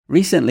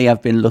recently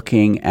I've been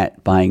looking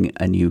at buying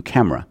a new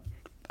camera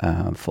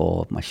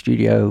for my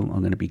studio. I'm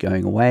going to be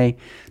going away,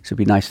 so it'd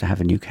be nice to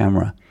have a new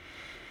camera.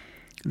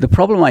 The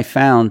problem I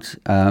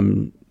found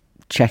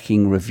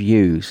checking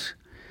reviews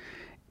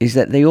is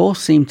that they all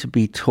seem to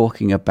be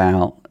talking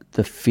about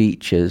the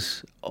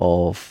features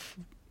of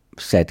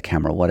said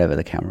camera, whatever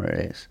the camera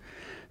is.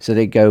 So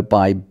they go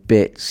by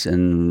bits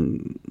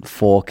and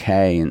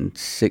 4K and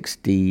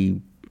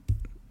 60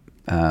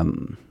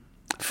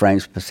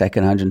 frames per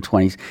second,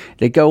 120.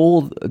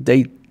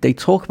 They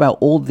talk about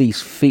all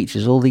these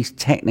features, all these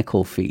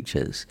technical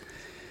features.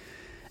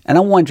 And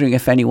I'm wondering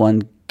if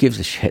anyone gives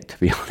a shit, to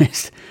be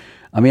honest.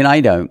 I mean, I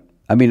don't.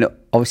 I mean,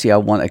 obviously I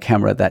want a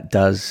camera that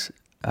does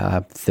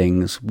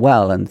things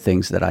well and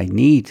things that I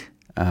need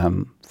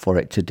for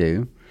it to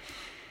do.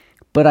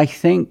 But I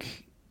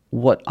think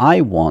what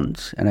I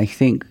want, and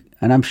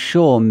I'm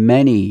sure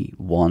many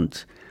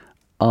want,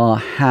 are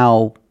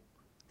how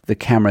the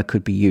camera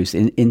could be used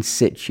in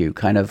situ,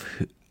 kind of,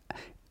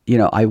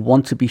 I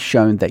want to be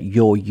shown that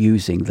you're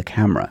using the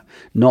camera,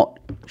 not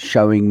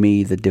showing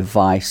me the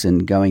device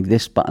and going,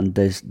 this button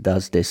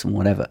does this and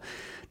whatever.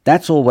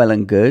 That's all well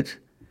and good,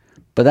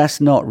 but that's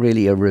not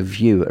really a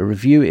review. A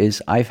review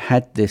is, I've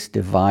had this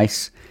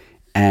device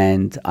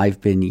and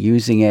I've been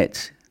using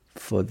it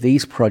for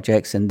these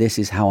projects and this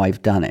is how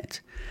I've done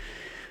it.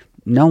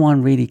 No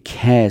one really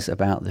cares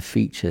about the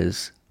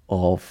features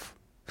of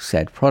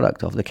said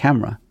product, of the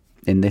camera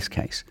in this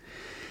case.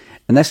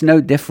 And that's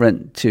no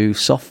different to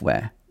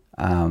software,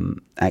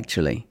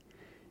 actually,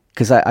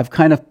 because I've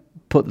kind of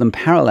put them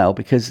parallel,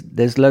 because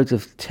there's loads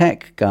of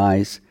tech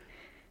guys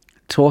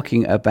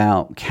talking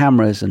about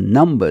cameras and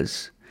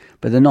numbers,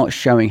 but they're not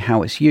showing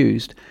how it's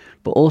used.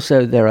 But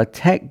also there are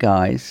tech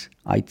guys,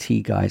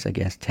 IT guys, I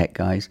guess, tech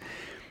guys,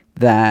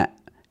 that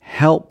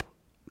help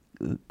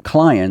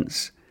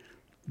clients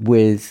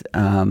with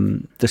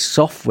the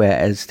software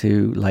as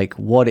to like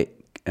what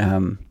it...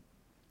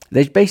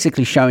 they're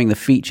basically showing the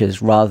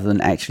features rather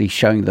than actually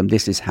showing them,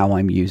 this is how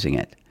I'm using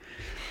it.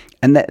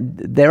 And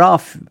there are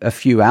a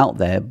few out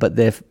there, but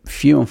they're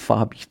few and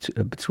far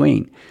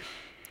between.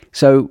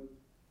 So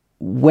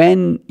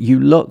when you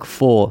look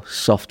for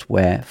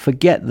software,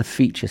 forget the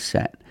feature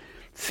set.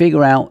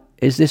 Figure out,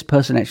 is this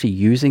person actually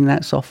using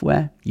that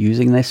software,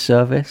 using this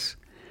service?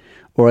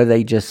 Or are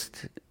they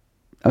just...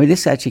 I mean,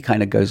 this actually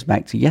kind of goes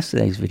back to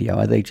yesterday's video.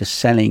 Are they just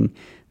selling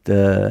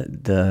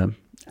the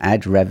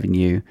ad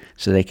revenue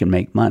so they can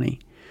make money?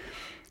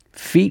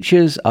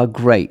 Features are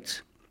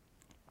great.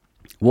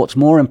 What's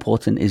more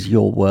important is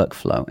your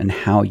workflow and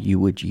how you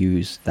would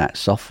use that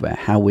software.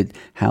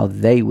 How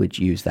they would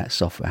use that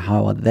software.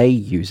 How are they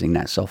using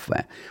that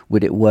software?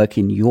 Would it work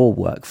in your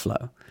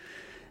workflow?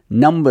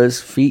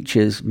 Numbers,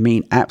 features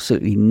mean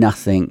absolutely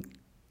nothing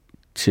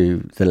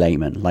to the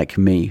layman like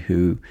me,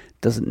 who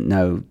doesn't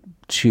know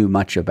too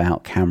much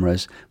about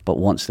cameras but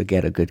wants to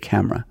get a good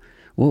camera.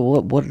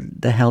 What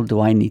the hell do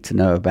I need to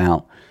know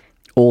about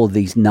all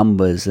these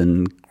numbers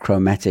and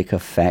chromatic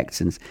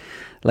effects? And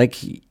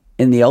like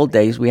in the old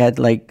days, we had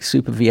like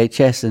Super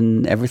VHS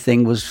and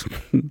everything was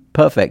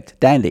perfect,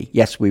 dandy.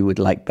 Yes, we would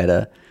like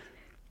better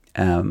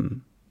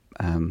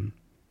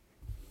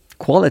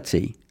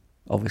quality,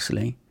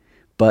 obviously,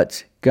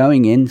 but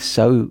going in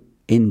so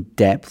in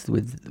depth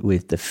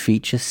with the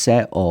feature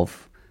set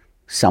of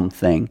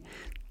something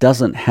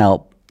doesn't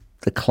help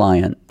the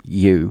client,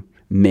 you,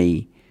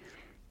 me,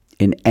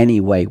 in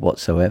any way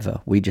whatsoever.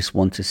 We just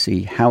want to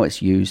see how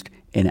it's used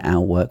in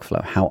our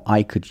workflow, how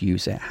I could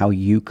use it, how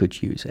you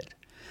could use it.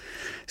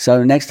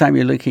 So next time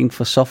you're looking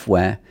for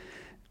software,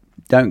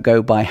 don't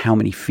go by how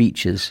many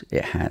features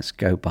it has.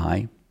 Go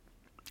by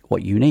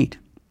what you need.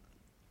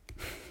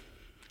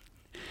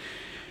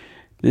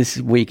 This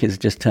week has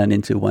just turned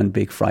into one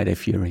big Friday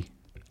fury.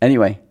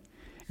 Anyway,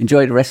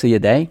 enjoy the rest of your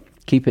day.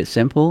 Keep it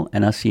simple,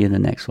 and I'll see you in the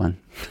next one.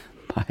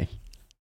 Bye.